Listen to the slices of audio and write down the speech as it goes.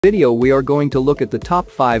Video we are going to look at the top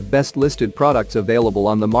 5 best listed products available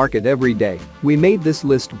on the market every day. We made this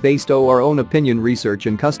list based on our own opinion research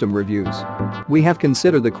and custom reviews. We have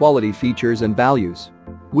considered the quality features and values.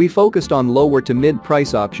 We focused on lower to mid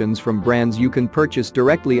price options from brands you can purchase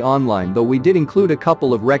directly online, though we did include a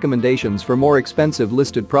couple of recommendations for more expensive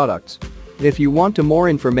listed products. If you want more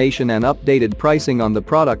information and updated pricing on the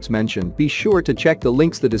products mentioned, be sure to check the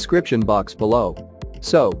links in the description box below.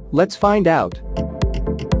 So, let's find out.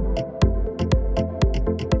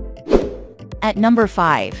 At number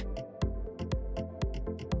 5.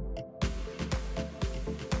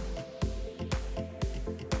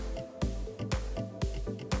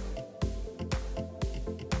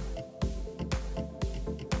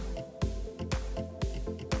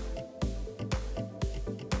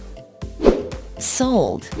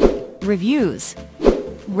 Sold. Reviews.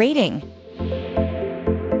 Rating.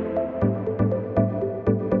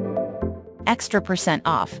 Extra %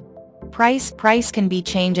 off. Price can be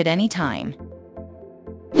changed at any time.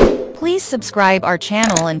 Please subscribe our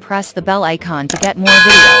channel and press the bell icon to get more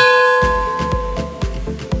video.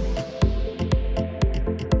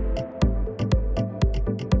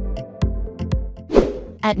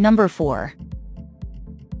 At number 4.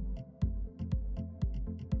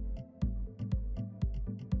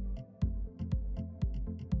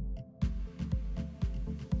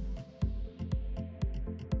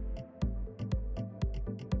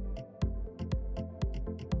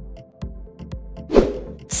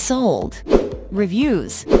 Sold.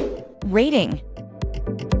 Reviews. Rating.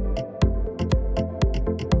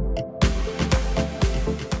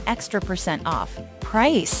 Extra % off.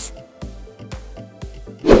 Price.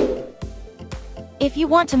 If you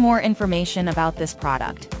want more information about this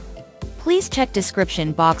product, please check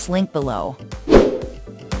description box link below.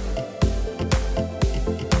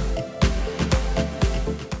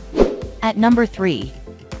 At number 3.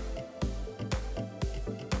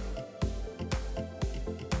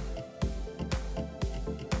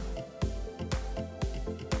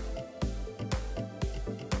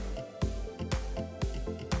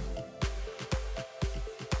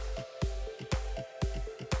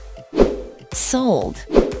 Sold.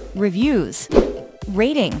 Reviews.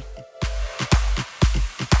 Rating.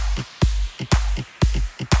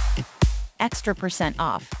 Extra %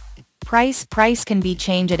 off. Price can be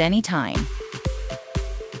changed at any time.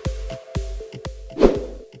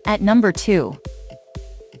 At number 2.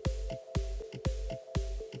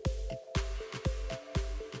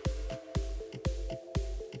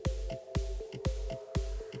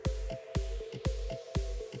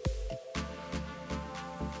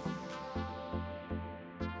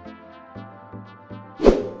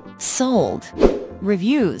 Sold.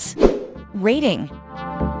 Reviews. Rating.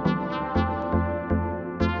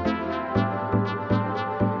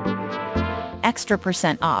 Extra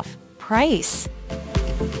 % off. Price.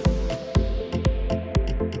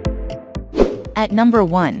 At number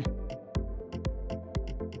 1.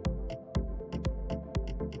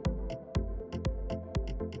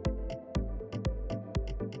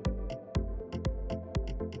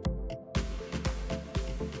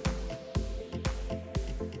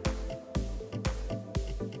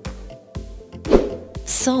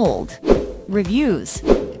 Sold. Reviews.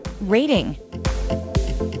 Rating.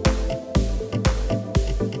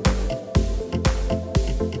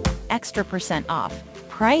 Extra % off.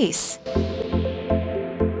 Price.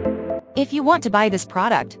 If you want to buy this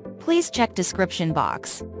product, please check description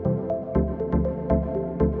box.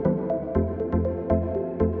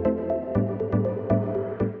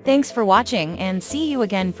 Thanks for watching and see you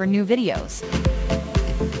again for new videos.